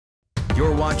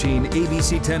You're watching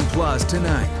ABC10 Plus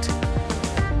Tonight.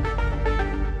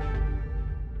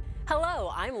 Hello,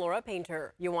 I'm Laura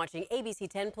Painter. You're watching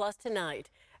ABC10 Plus Tonight.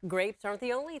 Grapes aren't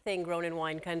the only thing grown in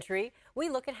wine country. We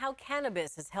look at how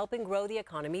cannabis is helping grow the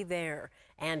economy there.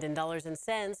 And in dollars and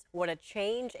cents, what a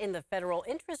change in the federal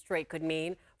interest rate could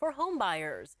mean for home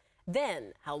buyers.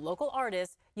 Then, how local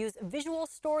artists use visual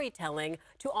storytelling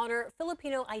to honor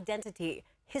Filipino identity,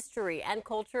 history, and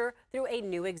culture through a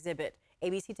new exhibit.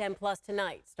 ABC10 Plus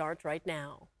Tonight starts right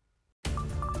now.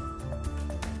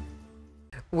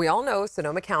 We all know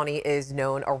Sonoma County is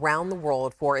known around the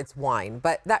world for its wine,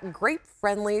 but that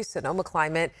grape-friendly Sonoma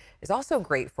climate is also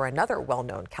great for another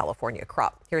well-known California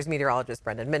crop. Here's meteorologist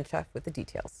Brendan Minchef with the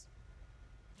details.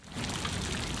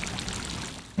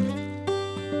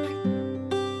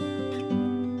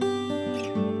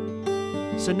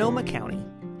 Sonoma County.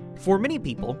 For many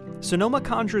people, Sonoma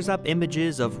conjures up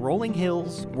images of rolling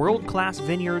hills, world-class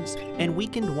vineyards, and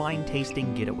weekend wine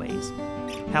tasting getaways.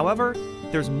 However,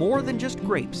 there's more than just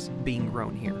grapes being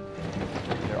grown here.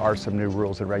 There are some new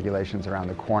rules and regulations around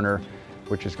the corner,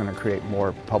 which is going to create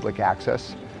more public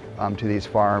access to these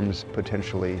farms,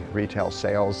 potentially retail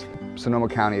sales. Sonoma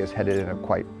County is headed in a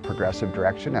quite progressive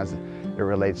direction as it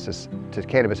relates to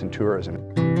cannabis and tourism.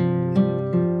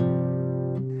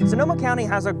 Sonoma County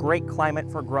has a great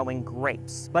climate for growing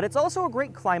grapes, but it's also a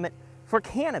great climate for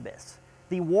cannabis.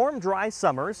 The warm, dry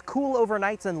summers, cool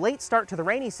overnights, and late start to the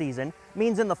rainy season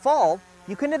means in the fall,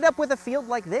 you can end up with a field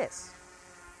like this.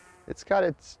 It's got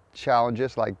its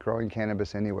challenges like growing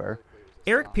cannabis anywhere.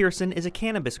 Eric Pearson is a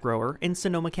cannabis grower in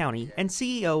Sonoma County and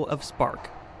CEO of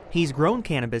Spark. He's grown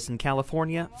cannabis in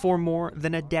California for more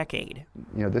than a decade.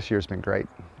 You know, this year's been great.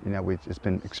 You know, it's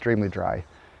been extremely dry,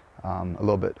 a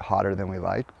little bit hotter than we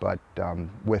like, but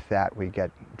with that we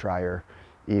get drier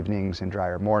evenings and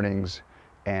drier mornings,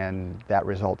 and that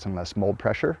results in less mold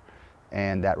pressure,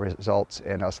 and that results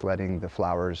in us letting the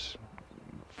flowers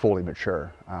fully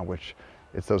mature, which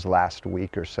it's those last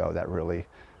week or so that really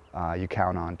you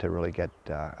count on to really get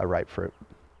a ripe fruit.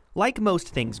 Like most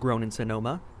things grown in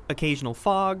Sonoma, occasional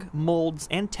fog, molds,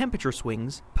 and temperature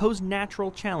swings pose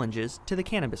natural challenges to the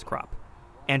cannabis crop.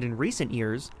 And in recent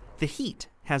years, the heat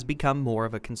has become more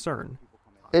of a concern.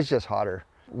 It's just hotter.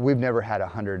 We've never had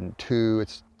 102.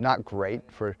 It's not great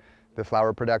for the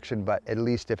flower production, but at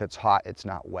least if it's hot, it's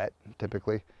not wet,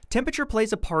 typically. Temperature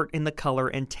plays a part in the color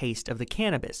and taste of the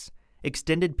cannabis.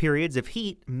 Extended periods of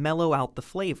heat mellow out the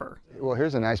flavor. Well,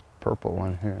 here's a nice purple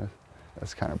one here.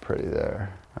 That's kind of pretty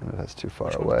there. I don't know if that's too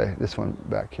far away. This one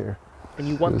back here. And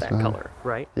you want that color,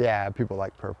 right? Yeah, people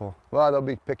like purple. Well, they'll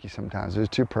be picky sometimes. There's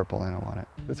too purple, they don't want it.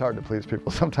 It's hard to please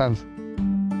people sometimes.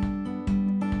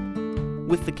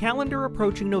 With the calendar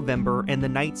approaching November and the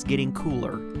nights getting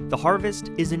cooler, the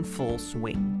harvest is in full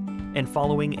swing. And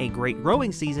following a great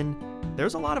growing season,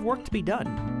 there's a lot of work to be done.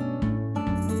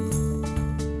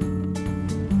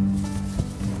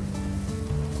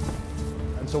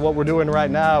 And so what we're doing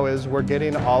right now is we're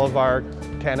getting all of our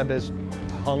cannabis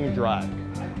hung dry.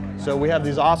 So we have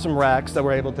these awesome racks that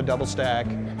we're able to double stack,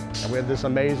 and we have this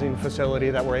amazing facility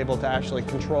that we're able to actually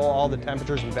control all the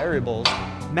temperatures and variables.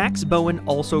 Max Bowen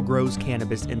also grows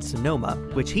cannabis in Sonoma,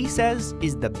 which he says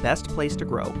is the best place to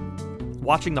grow.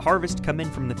 Watching the harvest come in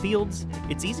from the fields,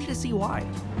 it's easy to see why.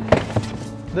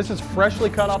 This is freshly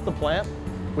cut off the plant.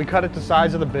 We cut it to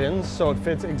size of the bins so it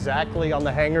fits exactly on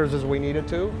the hangers as we need it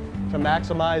to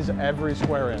maximize every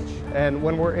square inch. And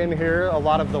when we're in here, a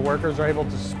lot of the workers are able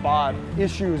to spot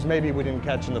issues maybe we didn't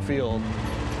catch in the field.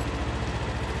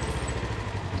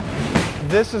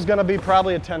 This is going to be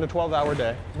probably a 10 to 12 hour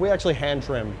day. We actually hand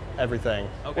trim everything,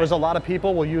 whereas a lot of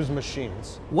people will use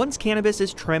machines. Once cannabis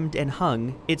is trimmed and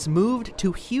hung, it's moved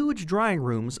to huge drying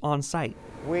rooms on site.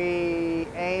 We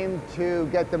aim to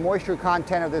get the moisture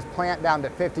content of this plant down to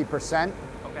 50%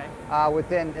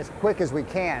 within as quick as we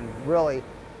can, really,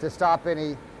 to stop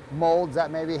any molds that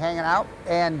may be hanging out.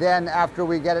 And then after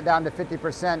we get it down to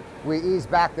 50%, we ease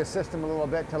back the system a little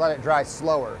bit to let it dry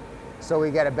slower, so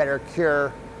we get a better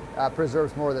cure.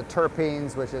 Preserves more of the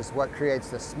terpenes, which is what creates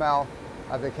the smell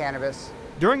of the cannabis.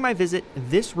 During my visit,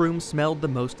 this room smelled the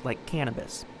most like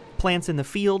cannabis. Plants in the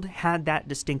field had that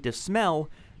distinctive smell,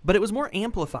 but it was more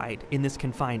amplified in this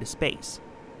confined space.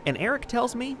 And Eric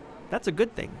tells me that's a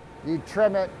good thing. You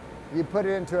trim it, you put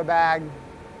it into a bag,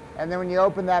 and then when you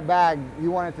open that bag,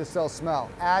 you want it to still smell.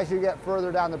 As you get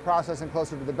further down the process and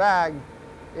closer to the bag,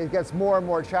 it gets more and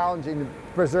more challenging to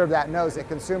preserve that nose. The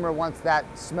consumer wants that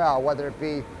smell, whether it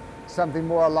be something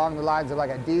more along the lines of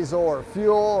like a diesel or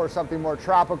fuel, or something more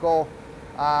tropical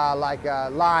like a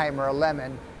lime or a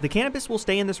lemon. The cannabis will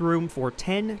stay in this room for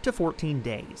 10 to 14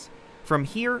 days. From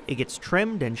here, it gets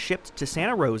trimmed and shipped to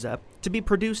Santa Rosa to be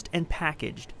produced and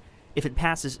packaged. If it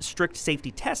passes strict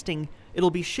safety testing, it'll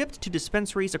be shipped to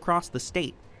dispensaries across the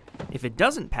state. If it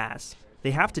doesn't pass,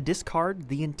 they have to discard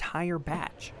the entire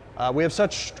batch. We have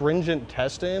such stringent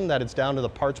testing that it's down to the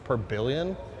parts per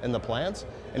billion in the plants.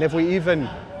 And if we even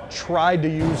tried to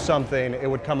use something, it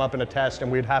would come up in a test and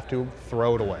we'd have to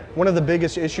throw it away. One of the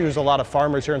biggest issues a lot of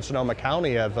farmers here in Sonoma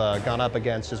County have gone up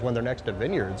against is when they're next to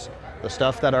vineyards. The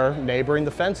stuff that are neighboring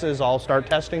the fences all start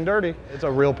testing dirty. It's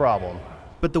a real problem.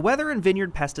 But the weather and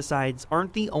vineyard pesticides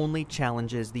aren't the only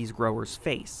challenges these growers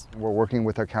face. We're working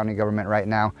with our county government right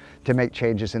now to make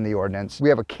changes in the ordinance. We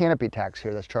have a canopy tax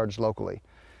here that's charged locally.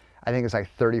 I think it's like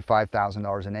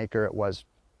 $35,000 an acre. It was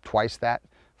twice that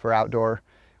for outdoor.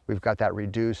 We've got that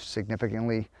reduced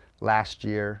significantly last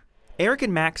year. Eric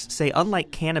and Max say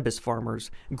unlike cannabis farmers,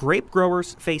 grape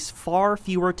growers face far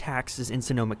fewer taxes in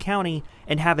Sonoma County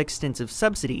and have extensive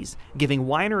subsidies, giving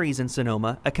wineries in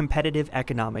Sonoma a competitive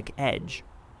economic edge.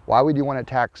 Why would you want to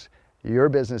tax your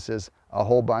businesses a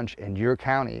whole bunch in your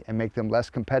county and make them less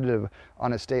competitive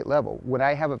on a state level? When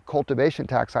I have a cultivation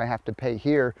tax I have to pay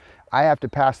here, I have to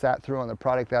pass that through on the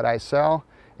product that I sell,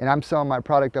 and I'm selling my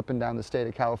product up and down the state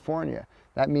of California.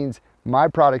 That means my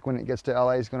product, when it gets to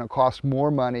LA, is going to cost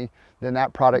more money than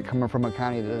that product coming from a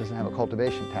county that doesn't have a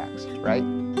cultivation tax, right?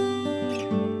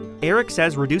 Eric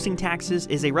says reducing taxes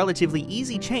is a relatively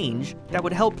easy change that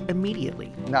would help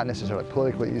immediately. Not necessarily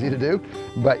politically easy to do,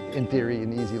 but in theory,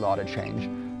 an easy law to change.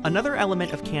 Another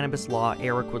element of cannabis law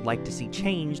Eric would like to see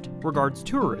changed regards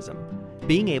tourism,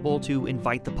 being able to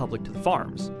invite the public to the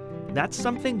farms. That's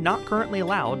something not currently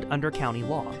allowed under county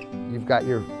law. You've got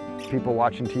your people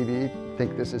watching TV,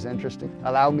 think this is interesting.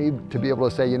 Allow me to be able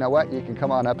to say, you know what, you can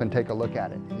come on up and take a look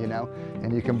at it, you know,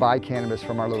 and you can buy cannabis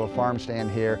from our little farm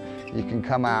stand here. You can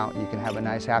come out, you can have a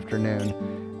nice afternoon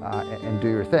and do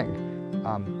your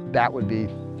thing. That would be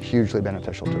hugely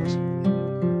beneficial to us.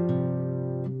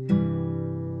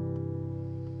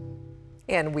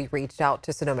 And we reached out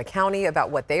to Sonoma County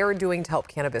about what they are doing to help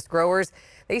cannabis growers.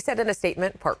 They said in a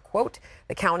statement, part quote,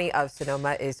 the County of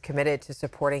Sonoma is committed to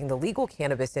supporting the legal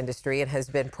cannabis industry and has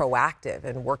been proactive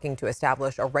in working to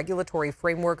establish a regulatory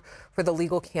framework for the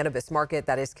legal cannabis market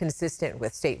that is consistent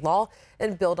with state law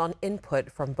and build on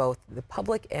input from both the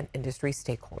public and industry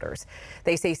stakeholders.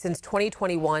 They say since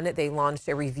 2021, they launched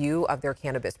a review of their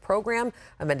cannabis program,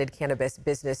 amended cannabis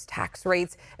business tax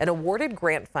rates, and awarded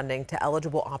grant funding to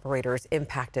eligible operators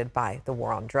impacted by the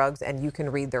war on drugs. And you can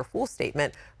read their full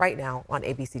statement right now on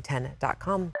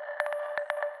ABC10.com.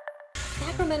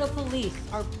 Sacramento police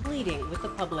are pleading with the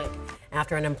public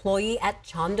after an employee at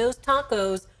Chando's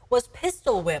Tacos was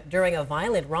pistol whipped during a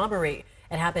violent robbery.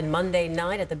 It happened Monday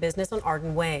night at the business on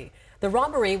Arden Way. The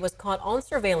robbery was caught on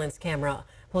surveillance camera.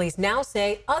 Police now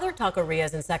say other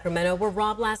taquerias in Sacramento were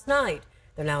robbed last night.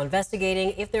 They're now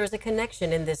investigating if there is a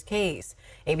connection in this case.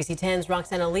 ABC 10's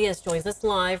Roxanne Elias joins us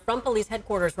live from police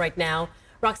headquarters right now.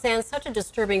 Roxanne, such a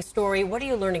disturbing story. What are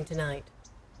you learning tonight?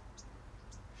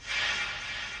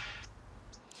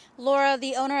 Laura,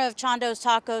 the owner of Chando's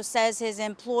Tacos, says his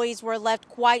employees were left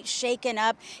quite shaken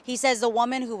up. He says the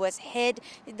woman who was hit,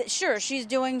 sure, she's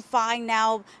doing fine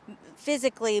now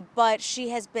physically, but she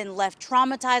has been left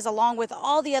traumatized along with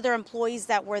all the other employees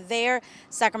that were there.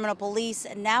 Sacramento police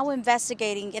now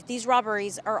investigating if these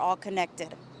robberies are all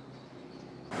connected.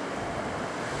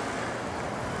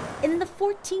 In the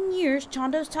 14 years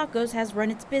Chando's Tacos has run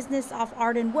its business off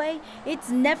Arden Way, it's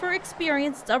never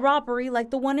experienced a robbery like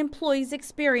the one employees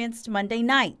experienced Monday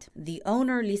night. The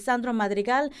owner, Lisandro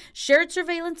Madrigal, shared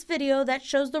surveillance video that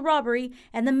shows the robbery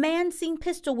and the man seen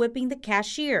pistol whipping the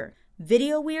cashier.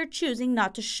 Video we are choosing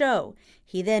not to show.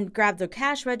 He then grabbed the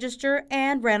cash register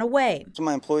and ran away. So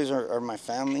my employees are my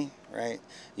family, right?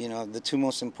 You know, the two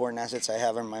most important assets I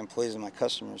have are my employees and my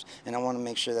customers, and I want to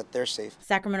make sure that they're safe.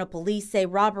 Sacramento police say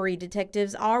robbery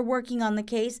detectives are working on the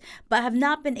case, but have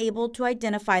not been able to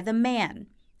identify the man.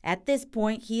 At this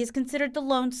point, he is considered the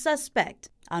lone suspect.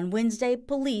 On Wednesday,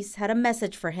 police had a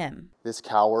message for him. This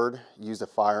coward used a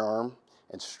firearm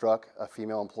and struck a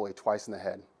female employee twice in the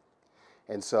head.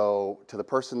 And so to the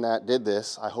person that did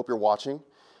this, I hope you're watching,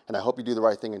 and I hope you do the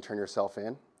right thing and turn yourself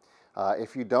in.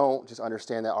 If you don't, just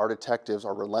understand that our detectives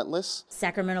are relentless.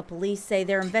 Sacramento police say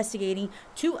they're investigating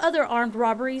 2 other armed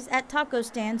robberies at taco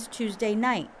stands Tuesday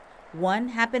night. One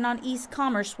happened on East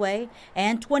Commerce Way,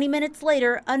 and 20 minutes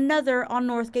later, another on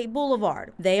Northgate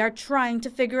Boulevard. They are trying to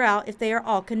figure out if they are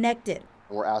all connected.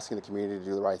 We're asking the community to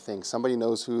do the right thing. Somebody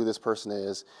knows who this person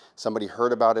is. Somebody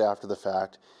heard about it after the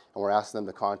fact. and we're asking them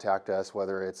to contact us,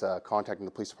 whether it's contacting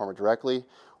the police department directly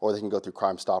or they can go through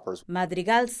Crime Stoppers.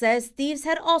 Madrigal says thieves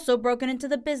had also broken into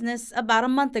the business about a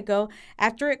month ago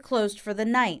after it closed for the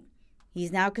night.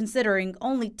 He's now considering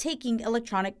only taking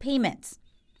electronic payments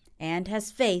and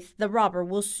has faith the robber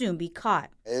will soon be caught.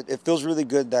 It feels really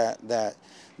good that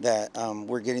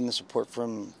we're getting the support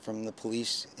from the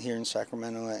police here in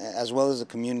Sacramento, as well as the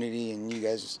community and you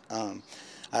guys.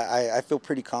 I feel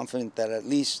pretty confident that at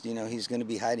least, you know, he's going to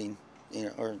be hiding, you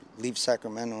know, or leave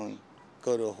Sacramento and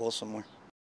go to a hole somewhere.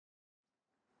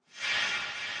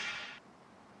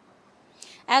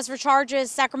 As for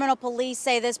charges, Sacramento police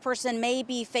say this person may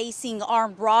be facing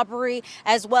armed robbery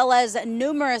as well as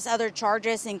numerous other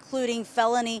charges, including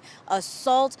felony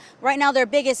assault. Right now, their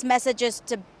biggest messages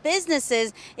to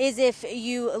businesses is if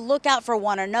you look out for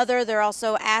one another. They're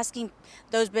also asking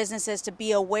those businesses to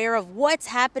be aware of what's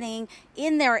happening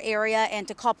in their area and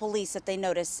to call police if they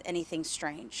notice anything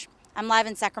strange. I'm live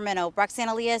in Sacramento. Roxanne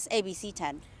Elias, ABC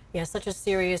 10. Yeah, such a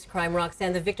serious crime,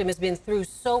 Roxanne. The victim has been through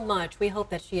so much. We hope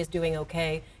that she is doing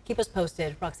okay. Keep us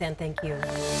posted. Roxanne, thank you.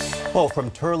 Well,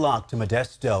 from Turlock to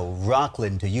Modesto,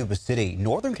 Rockland to Yuba City,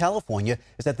 Northern California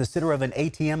is at the center of an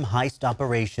ATM heist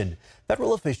operation.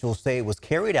 Federal officials say it was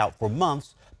carried out for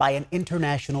months by an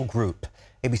international group.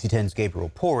 ABC 10's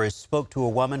Gabriel Porras spoke to a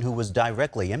woman who was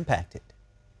directly impacted.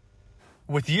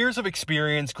 With years of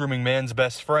experience grooming man's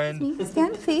best friend,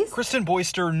 Stand, please. Kristen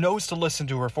Boyster knows to listen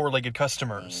to her four-legged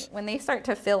customers. When they start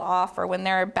to feel off or when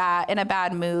they're in a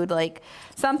bad mood, like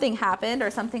something happened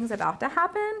or something's about to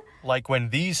happen. Like when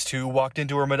these two walked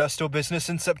into her Modesto business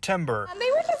in September.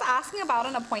 They were just asking about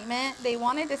an appointment. They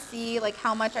wanted to see like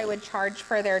how much I would charge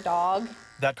for their dog.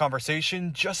 That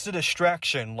conversation, just a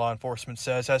distraction, law enforcement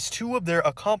says, as two of their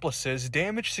accomplices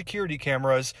damaged security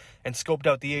cameras and scoped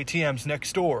out the ATMs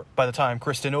next door. By the time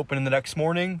Kristen opened the next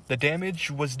morning, the damage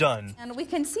was done. And we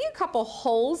can see a couple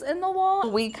holes in the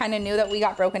wall. We kind of knew that we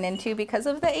got broken into because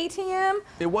of the ATM.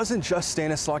 It wasn't just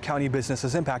Stanislaus County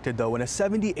businesses impacted, though. In a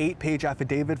 78-page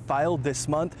affidavit filed this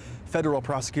month, federal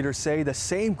prosecutors say the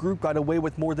same group got away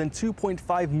with more than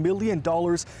 $2.5 million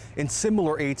in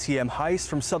similar ATM heists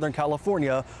from Southern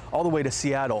California all the way to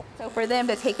Seattle. So for them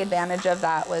to take advantage of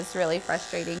that was really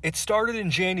frustrating. It started in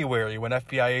January when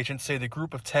FBI agents say the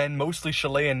group of 10, mostly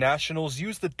Chilean nationals,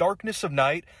 used the darkness of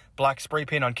night, black spray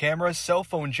paint on cameras, cell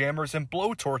phone jammers, and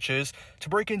blowtorches to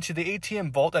break into the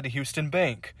ATM vault at a Houston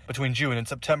bank. Between June and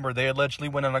September, they allegedly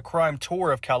went on a crime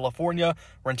tour of California,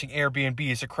 renting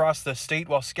Airbnbs across the state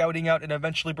while scouting out and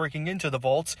eventually breaking into the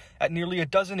vaults at nearly a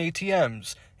dozen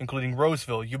ATMs, including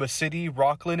Roseville, Yuba City,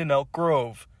 Rockland, and Elk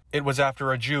Grove. It was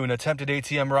after a June attempted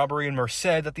ATM robbery in Merced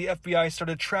that the FBI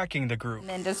started tracking the group.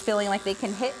 And just feeling like they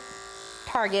can hit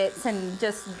targets and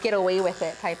just get away with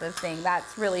it type of thing.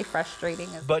 That's really frustrating.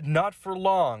 But not for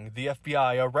long. The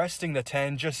FBI arresting the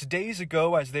 10 just days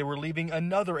ago as they were leaving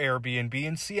another Airbnb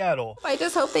in Seattle. I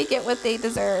just hope they get what they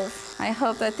deserve. I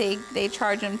hope that they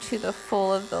charge them to the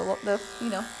full of the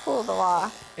full of the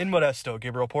law. In Modesto,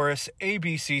 Gabriel Porras,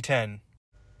 ABC 10.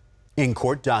 In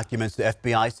court documents, the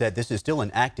FBI said this is still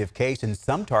an active case and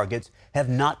some targets have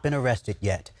not been arrested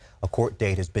yet. A court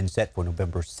date has been set for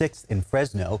November 6th in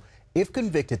Fresno. If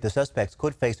convicted, the suspects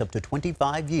could face up to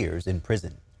 25 years in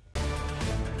prison.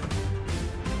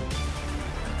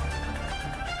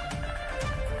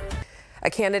 A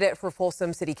candidate for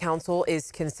Folsom City Council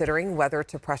is considering whether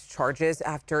to press charges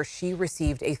after she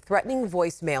received a threatening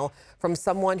voicemail from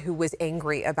someone who was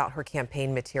angry about her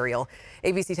campaign material.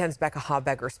 ABC 10's Becca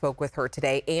Habegger spoke with her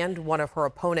today and one of her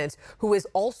opponents who has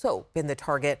also been the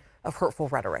target of hurtful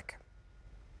rhetoric.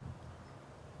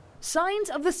 Signs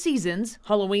of the seasons,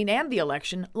 Halloween and the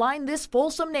election, line this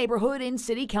Folsom neighborhood in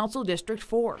City Council District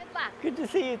 4. Good to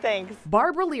see you, thanks.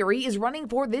 Barbara Leary is running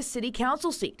for this city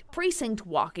council seat, precinct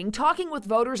walking, talking with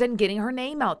voters and getting her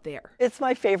name out there. It's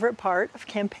my favorite part of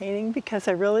campaigning because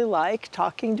I really like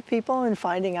talking to people and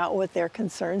finding out what their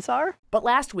concerns are. But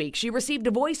last week, she received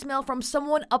a voicemail from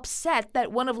someone upset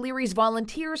that one of Leary's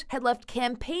volunteers had left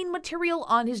campaign material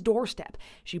on his doorstep.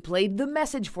 She played the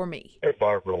message for me. Hey,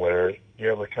 Barbara Leary, you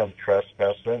ever come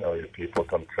trespassing or your people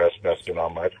come trespassing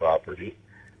on my property,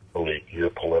 leak your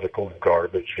political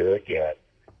garbage here again,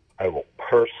 I will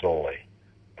personally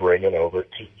bring it over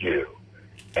to you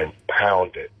and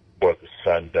pound it where the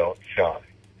sun don't shine.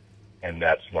 And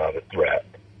that's not a threat.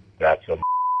 That's a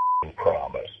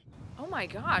promise. Oh my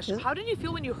gosh, how did you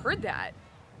feel when you heard that?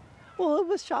 Well, it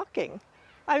was shocking.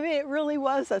 I mean, it really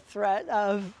was a threat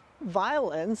of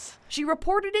violence. She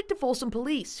reported it to Folsom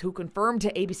Police, who confirmed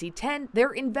to ABC10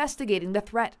 they're investigating the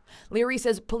threat. Leary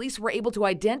says police were able to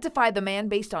identify the man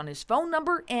based on his phone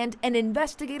number, and an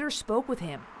investigator spoke with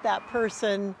him. That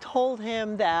person told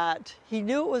him that he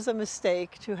knew it was a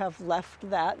mistake to have left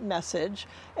that message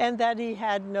and that he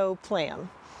had no plan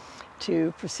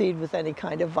to proceed with any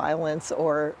kind of violence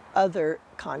or other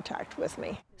contact with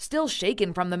me. Still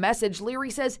shaken from the message,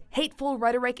 Leary says hateful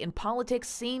rhetoric in politics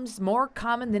seems more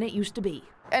common than it used to be.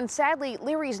 And sadly,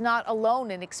 Leary's not alone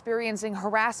in experiencing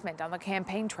harassment on the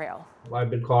campaign trail. I've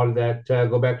been called that,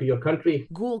 go back to your country.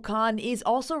 Gul Khan is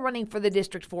also running for the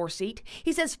District 4 seat.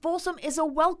 He says Folsom is a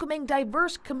welcoming,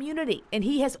 diverse community, and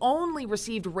he has only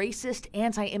received racist,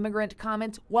 anti-immigrant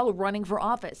comments while running for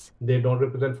office. They don't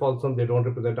represent Folsom. They don't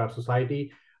represent our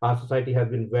society. Our society has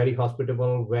been very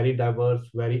hospitable, very diverse,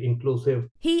 very inclusive.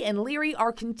 He and Leary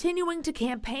are continuing to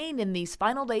campaign in these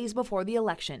final days before the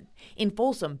election. In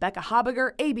Folsom, Becca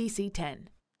Habiger, ABC 10.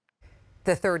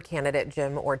 The third candidate,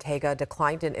 Jim Ortega,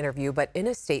 declined an interview, but in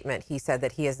a statement, he said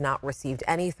that he has not received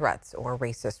any threats or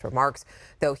racist remarks,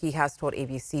 though he has told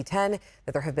ABC 10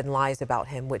 that there have been lies about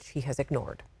him, which he has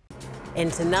ignored. In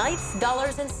tonight's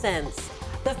Dollars and Cents,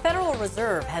 the Federal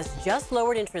Reserve has just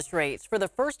lowered interest rates for the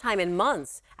first time in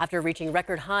months after reaching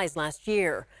record highs last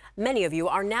year. Many of you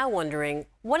are now wondering,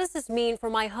 what does this mean for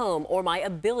my home or my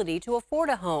ability to afford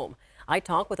a home? I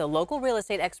talk with a local real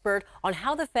estate expert on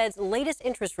how the Fed's latest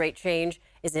interest rate change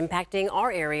is impacting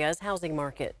our area's housing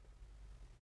market.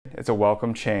 It's a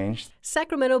welcome change.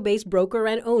 Sacramento-based broker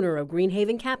and owner of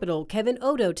Greenhaven Capital, Kevin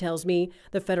Odo, tells me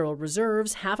the Federal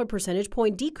Reserve's 0.5 percentage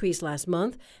point decrease last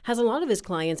month has a lot of his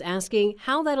clients asking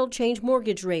how that'll change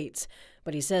mortgage rates.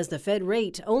 But he says the Fed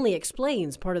rate only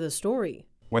explains part of the story.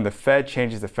 When the Fed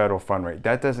changes the federal fund rate,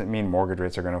 that doesn't mean mortgage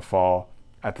rates are going to fall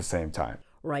at the same time.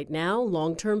 Right now,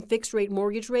 long-term fixed-rate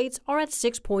mortgage rates are at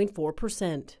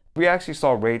 6.4%. We actually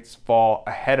saw rates fall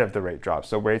ahead of the rate drop,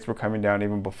 so rates were coming down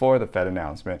even before the Fed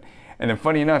announcement. And then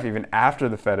funny enough, even after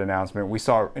the Fed announcement, we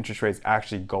saw interest rates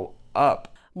actually go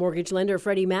up. Mortgage lender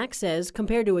Freddie Mac says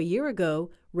compared to a year ago,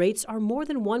 rates are more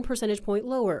than 1 percentage point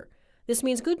lower. This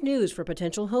means good news for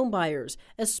potential home buyers,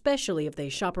 especially if they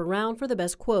shop around for the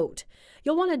best quote.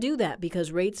 You'll want to do that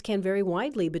because rates can vary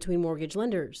widely between mortgage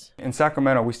lenders. In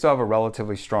Sacramento, we still have a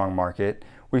relatively strong market.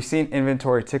 We've seen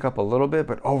inventory tick up a little bit,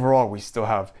 but overall, we still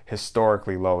have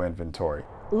historically low inventory.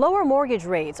 Lower mortgage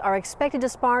rates are expected to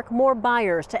spark more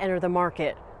buyers to enter the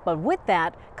market. But with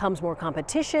that comes more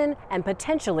competition and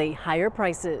potentially higher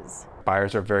prices.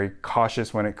 Buyers are very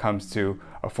cautious when it comes to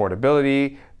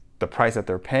affordability, the price that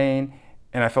they're paying.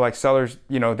 And I feel like sellers,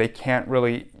 they can't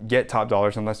really get top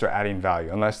dollars unless they're adding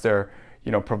value, unless they're,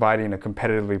 providing a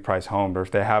competitively priced home or if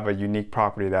they have a unique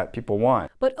property that people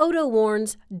want. But Odo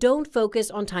warns, don't focus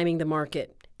on timing the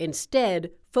market. Instead,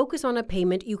 focus on a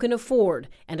payment you can afford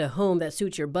and a home that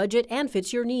suits your budget and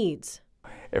fits your needs.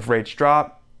 If rates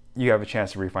drop, you have a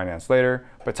chance to refinance later,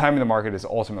 but timing the market is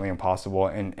ultimately impossible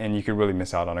and you could really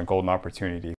miss out on a golden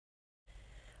opportunity.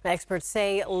 Experts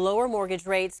say lower mortgage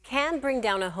rates can bring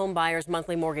down a home buyer's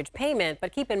monthly mortgage payment,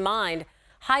 but keep in mind,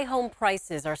 high home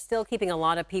prices are still keeping a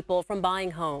lot of people from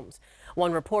buying homes.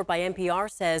 One report by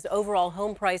NPR says overall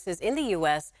home prices in the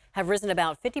U.S. have risen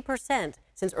about 50%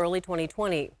 since early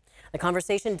 2020. The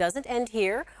conversation doesn't end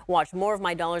here. Watch more of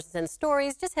my Dollars and Cents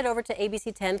stories. Just head over to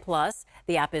ABC10 Plus.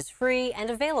 The app is free and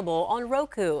available on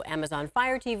Roku, Amazon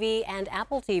Fire TV, and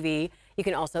Apple TV. You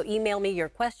can also email me your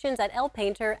questions at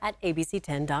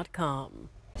lpainter@abc10.com.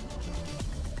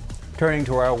 Turning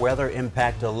to our weather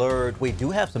impact alert, we do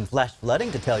have some flash flooding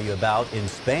to tell you about in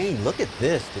Spain. Look at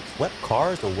this. It swept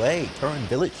cars away, turned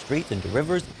village streets into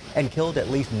rivers, and killed at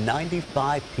least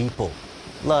 95 people.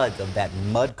 Floods of that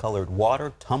mud-colored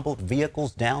water tumbled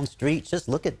vehicles down streets. Just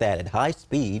look at that at high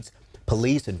speeds.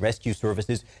 Police and rescue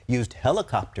services used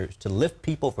helicopters to lift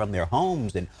people from their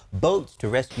homes and boats to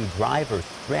rescue drivers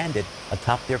stranded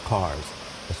atop their cars.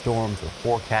 The storms are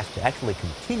forecast to actually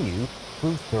continue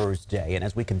through Thursday. And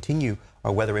as we continue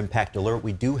our weather impact alert,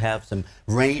 we do have some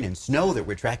rain and snow that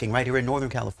we're tracking right here in Northern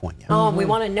California. Oh, we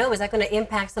want to know, is that going to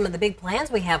impact some of the big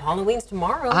plans we have? Halloween's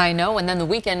tomorrow. I know, and then the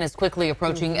weekend is quickly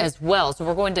approaching as well. So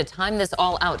we're going to time this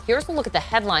all out. Here's a look at the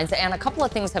headlines, and a couple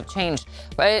of things have changed.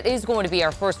 It is going to be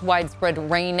our first widespread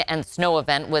rain and snow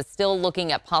event. We're still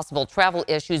looking at possible travel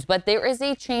issues, but there is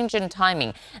a change in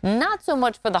timing. Not so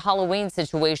much for the Halloween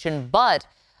situation, but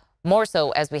More so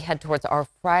as we head towards our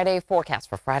Friday forecast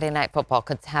for Friday night football.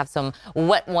 Could have some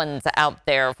wet ones out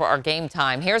there for our game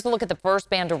time. Here's a look at the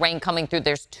first band of rain coming through.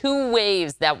 There's 2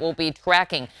 waves that we'll be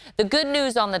tracking. The good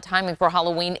news on the timing for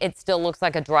Halloween, it still looks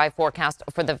like a dry forecast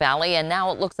for the valley, and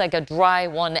now it looks like a dry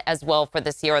one as well for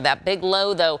the Sierra. That big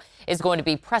low, though, is going to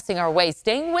be pressing our way,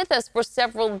 staying with us for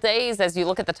several days. As you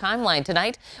look at the timeline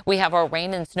tonight, we have our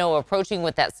rain and snow approaching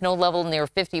with that snow level near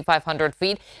 5,500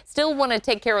 feet. Still want to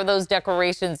take care of those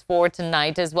decorations for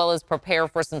tonight, as well as prepare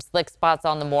for some slick spots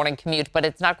on the morning commute, but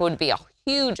it's not going to be a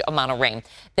huge amount of rain.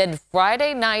 Then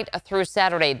Friday night through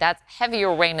Saturday, that's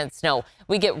heavier rain and snow.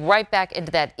 We get right back into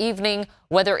that evening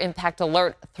weather impact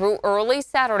alert through early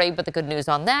Saturday, but the good news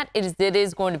on that is it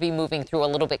is going to be moving through a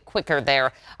little bit quicker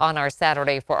there on our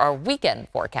Saturday for our weekend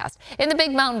forecast. In the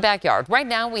Big Mountain backyard, right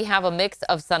now we have a mix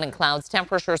of sun and clouds.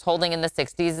 Temperatures holding in the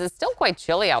 60s. It's still quite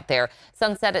chilly out there.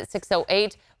 Sunset at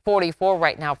 6:08. 44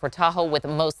 right now for Tahoe with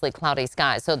mostly cloudy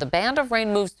skies. So the band of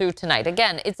rain moves through tonight.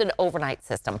 Again, it's an overnight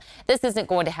system. This isn't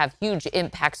going to have huge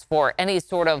impacts for any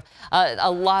sort of a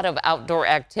lot of outdoor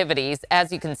activities.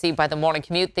 As you can see by the morning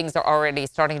commute, things are already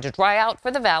starting to dry out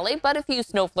for the valley, but a few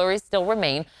snow flurries still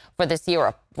remain for the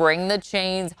Sierra. Bring the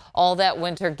chains, all that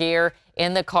winter gear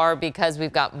in the car because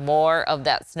we've got more of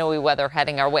that snowy weather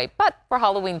heading our way. But for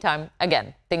Halloween time,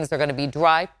 again, things are going to be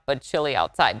dry but chilly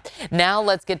outside. Now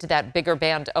let's get to that bigger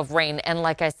band of rain. And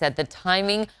like I said, the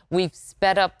timing, we've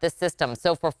sped up the system.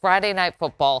 So for Friday night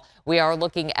football, we are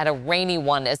looking at a rainy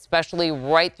one, especially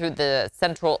right through the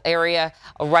central area,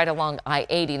 right along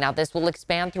I-80. Now this will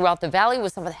expand throughout the valley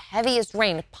with some of the heaviest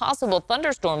rain, possible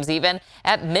thunderstorms even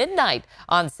at midnight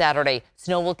on Saturday.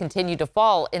 Snow will continue to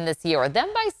fall in the Sierra.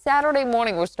 Then by Saturday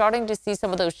morning, we're starting to see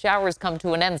some of those showers come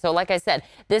to an end. So like I said,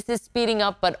 this is speeding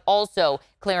up, but also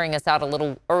clearing us out a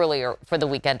little earlier for the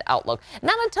weekend outlook.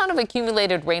 Not a ton of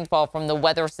accumulated rainfall from the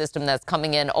weather system that's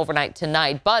coming in overnight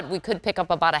tonight, but we could pick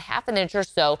up about a ½ an inch or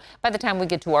so by the time we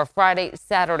get to our Friday,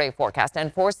 Saturday forecast.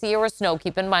 And for Sierra snow,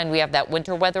 keep in mind we have that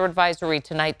winter weather advisory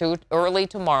tonight through early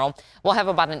tomorrow. We'll have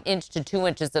about 1 inch to 2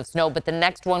 inches of snow, but the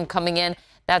next one coming in,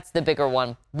 that's the bigger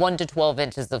one. 1 to 12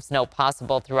 inches of snow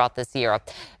possible throughout the Sierra.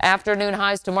 Afternoon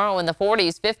highs tomorrow in the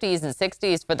 40s, 50s, and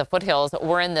 60s for the foothills.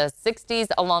 We're in the 60s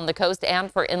along the coast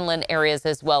and for inland areas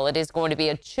as well. It is going to be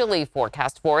a chilly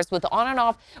forecast for us with on and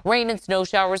off rain and snow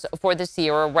showers for the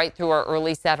Sierra right through our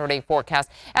early Saturday forecast.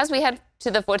 As we head to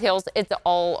the foothills, it's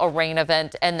all a rain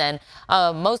event and then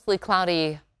mostly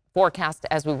cloudy forecast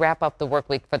as we wrap up the work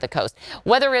week for the coast.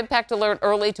 Weather impact alert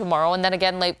early tomorrow and then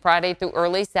again late Friday through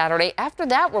early Saturday. After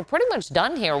that, we're pretty much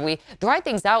done here. We dry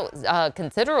things out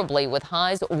considerably with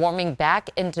highs warming back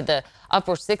into the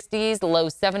upper 60s, low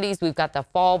 70s. We've got the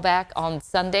fall back on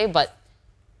Sunday, but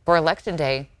for Election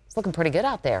Day, it's looking pretty good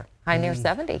out there. High near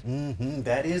 70.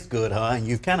 That is good, huh? And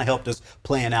you've kind of helped us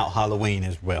plan out Halloween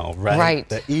as well, right? Right.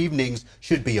 The evenings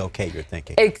should be okay, you're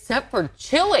thinking. Except for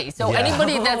chilly. So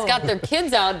anybody that's got their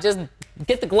kids out, just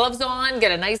get the gloves on,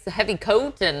 get a nice heavy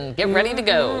coat, and get ready to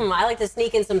go. I like to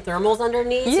sneak in some thermals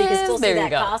underneath so you can still see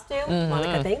that costume.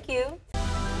 Monica, thank you.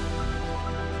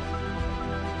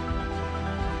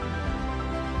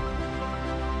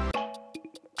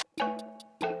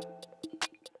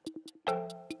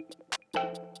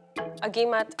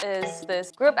 Agimat is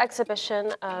this group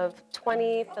exhibition of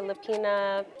 20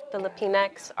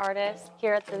 Filipinx artists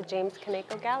here at the James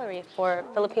Caneco Gallery for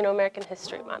Filipino American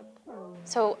History Month.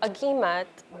 So Agimat,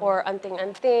 or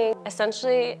anting-anting,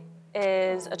 essentially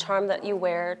is a charm that you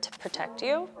wear to protect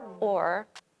you, or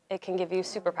it can give you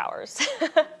superpowers.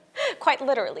 Quite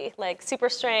literally, like super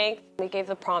strength. We gave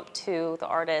the prompt to the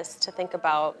artists to think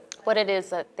about what it is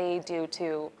that they do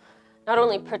to not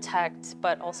only protect,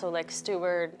 but also like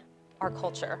steward our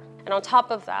culture. And on top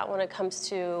of that, when it comes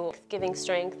to giving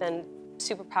strength and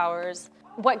superpowers,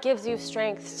 what gives you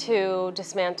strength to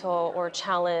dismantle or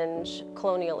challenge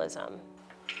colonialism?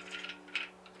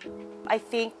 I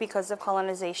think because of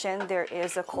colonization, there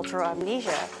is a cultural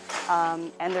amnesia,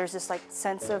 and there's this like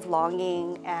sense of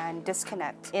longing and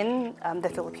disconnect in the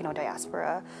Filipino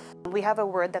diaspora. We have a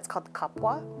word that's called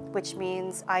kapwa, which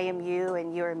means I am you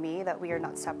and you are me, that we are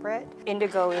not separate.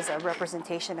 Indigo is a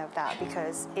representation of that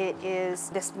because it is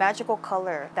this magical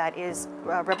color that is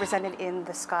represented in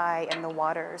the sky and the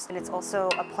waters, and it's also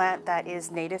a plant that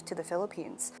is native to the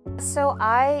Philippines. So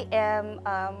I am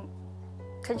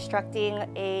constructing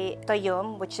a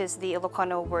tayum, which is the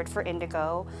Ilocano word for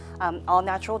indigo, all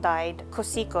natural dyed,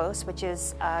 cosikos, which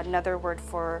is another word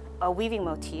for a weaving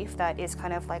motif that is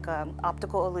kind of like an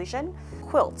optical illusion,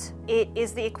 quilt. It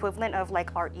is the equivalent of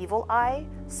like our evil eye,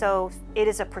 so it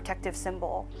is a protective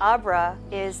symbol. Abra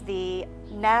is the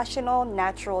national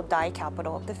natural dye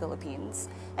capital of the Philippines,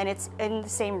 and it's in the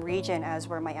same region as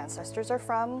where my ancestors are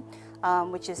from,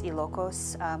 which is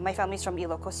Ilocos. My family's from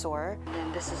Ilocos Sur,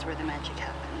 and this is where the magic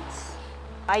happens.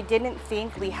 I didn't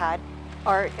think we had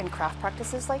art and craft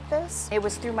practices like this. It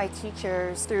was through my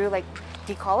teachers, through like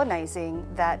decolonizing,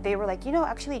 that they were like, you know,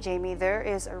 actually, Jamie, there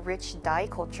is a rich dye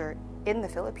culture in the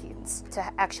Philippines.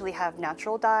 To actually have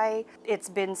natural dye, it's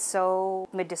been so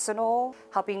medicinal,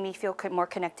 helping me feel more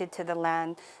connected to the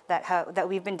land that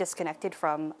we've been disconnected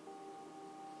from.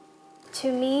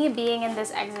 To me, being in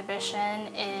this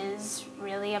exhibition is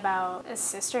really about a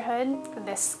sisterhood,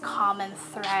 this common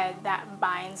thread that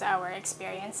binds our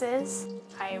experiences.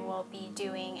 I will be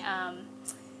doing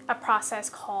a process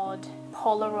called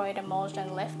Polaroid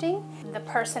emulsion lifting. The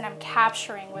person I'm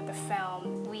capturing with the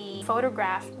film, we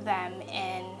photographed them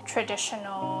in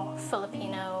traditional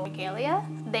Filipino regalia.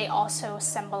 They also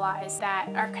symbolize that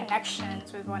our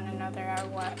connections with one another are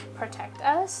what protect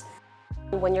us.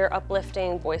 When you're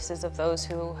uplifting voices of those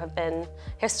who have been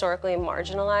historically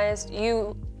marginalized,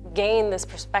 you gain this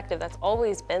perspective that's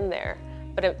always been there,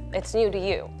 but it's new to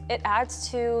you. It adds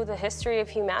to the history of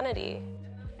humanity.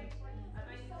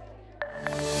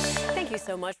 Thank you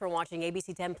so much for watching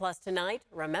ABC 10 Plus tonight.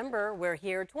 Remember, we're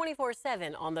here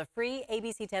 24/7 on the free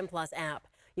ABC 10 Plus app.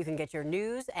 You can get your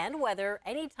news and weather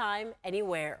anytime,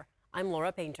 anywhere. I'm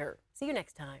Laura Painter. See you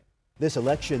next time. This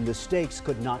election, the stakes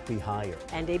could not be higher.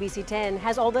 And ABC 10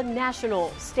 has all the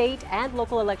national, state, and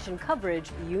local election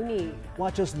coverage you need.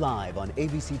 Watch us live on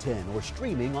ABC 10 or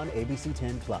streaming on ABC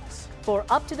 10 Plus. For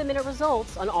up-to-the-minute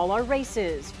results on all our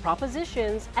races,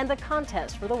 propositions, and the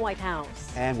contest for the White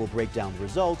House. And we'll break down the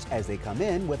results as they come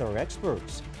in with our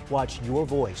experts. Watch Your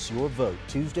Voice, Your Vote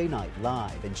Tuesday night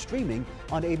live and streaming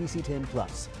on ABC 10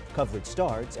 Plus. Coverage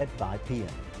starts at 5 p.m.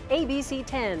 ABC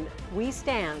 10, we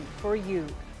stand for you.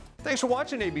 Thanks for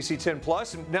watching ABC 10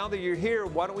 Plus. And now that you're here,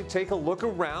 why don't we take a look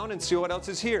around and see what else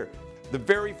is here? The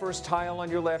very first tile on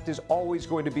your left is always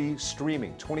going to be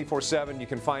streaming 24/7. You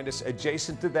can find us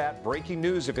adjacent to that, breaking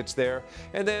news if it's there.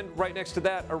 And then right next to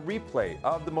that, a replay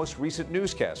of the most recent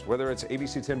newscast. Whether it's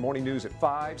ABC 10 Morning News at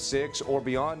 5, 6, or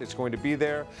beyond, it's going to be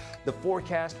there. The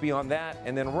forecast beyond that,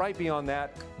 and then right beyond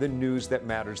that, the news that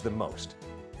matters the most.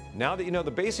 Now that you know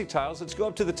the basic tiles, let's go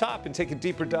up to the top and take a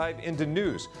deeper dive into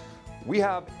news. We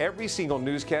have every single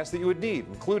newscast that you would need,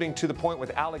 including To the Point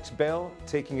with Alex Bell,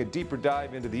 taking a deeper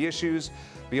dive into the issues.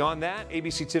 Beyond that,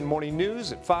 ABC 10 Morning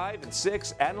News at 5 and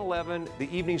 6 and 11, the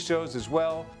evening shows as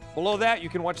well. Below that, you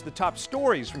can watch the top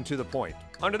stories from To the Point.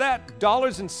 Under that,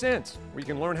 Dollars and Cents, where you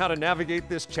can learn how to navigate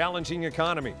this challenging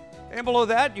economy. And below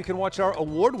that, you can watch our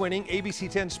award-winning ABC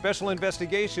 10 Special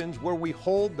Investigations, where we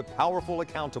hold the powerful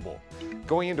accountable.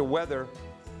 Going into weather,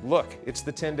 look, it's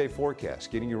the 10-day forecast,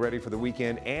 getting you ready for the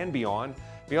weekend and beyond.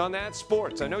 Beyond that,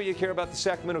 sports. I know you care about the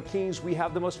Sacramento Kings. We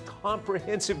have the most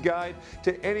comprehensive guide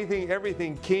to anything,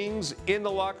 everything Kings in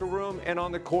the locker room and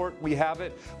on the court. We have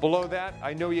it. Below that,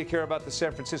 I know you care about the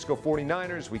San Francisco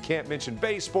 49ers. We can't mention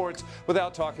Bay Sports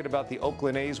without talking about the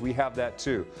Oakland A's. We have that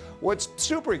too. What's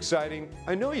super exciting,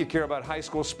 I know you care about high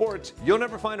school sports. You'll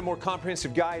never find a more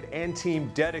comprehensive guide and team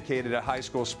dedicated to high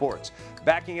school sports.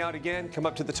 Backing out again, come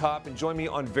up to the top and join me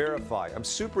on Verify. I'm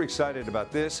super excited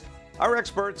about this. Our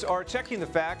experts are checking the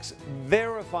facts,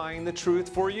 verifying the truth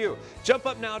for you. Jump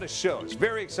up now to shows.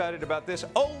 Very excited about this.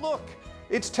 Oh, look,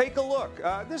 it's Take a Look.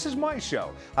 This is my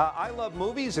show. I love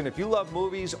movies, and if you love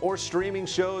movies or streaming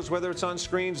shows, whether it's on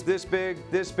screens this big,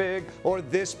 or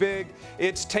this big,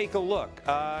 it's Take a Look.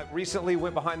 Recently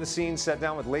went behind the scenes, sat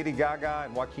down with Lady Gaga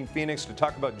and Joaquin Phoenix to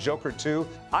talk about Joker 2.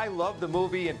 I love the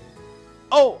movie, and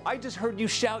oh, I just heard you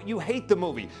shout you hate the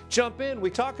movie. Jump in, we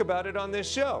talk about it on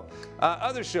this show.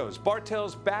 Other shows,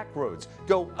 Bartell's Backroads,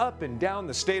 go up and down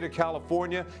the state of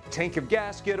California, tank of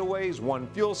gas getaways, one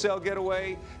fuel cell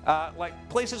getaway, like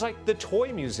places like the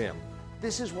Toy Museum.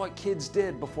 This is what kids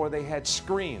did before they had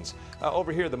screens.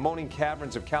 Over here, the Moaning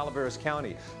Caverns of Calaveras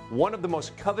County, one of the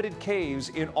most coveted caves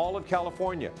in all of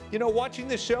California. You know, watching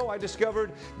this show, I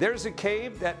discovered there's a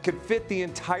cave that could fit the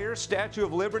entire Statue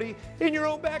of Liberty in your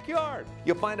own backyard.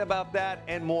 You'll find about that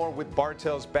and more with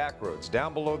Bartell's Backroads.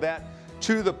 Down below that,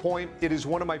 To the Point. It is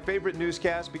one of my favorite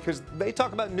newscasts because they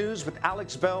talk about news with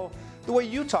Alex Bell the way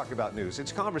you talk about news.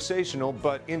 It's conversational,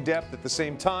 but in depth at the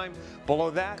same time. Below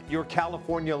that, Your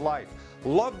California Life.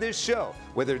 love this show.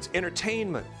 Whether it's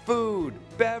entertainment, food,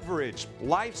 beverage,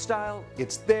 lifestyle,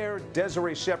 it's there.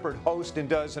 Desiree Shepherd hosts and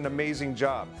does an amazing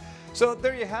job. So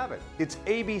there you have it. It's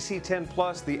ABC10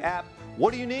 Plus, the app.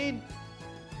 What do you need?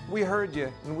 We heard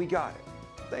you and we got it.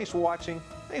 Thanks for watching.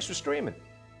 Thanks for streaming.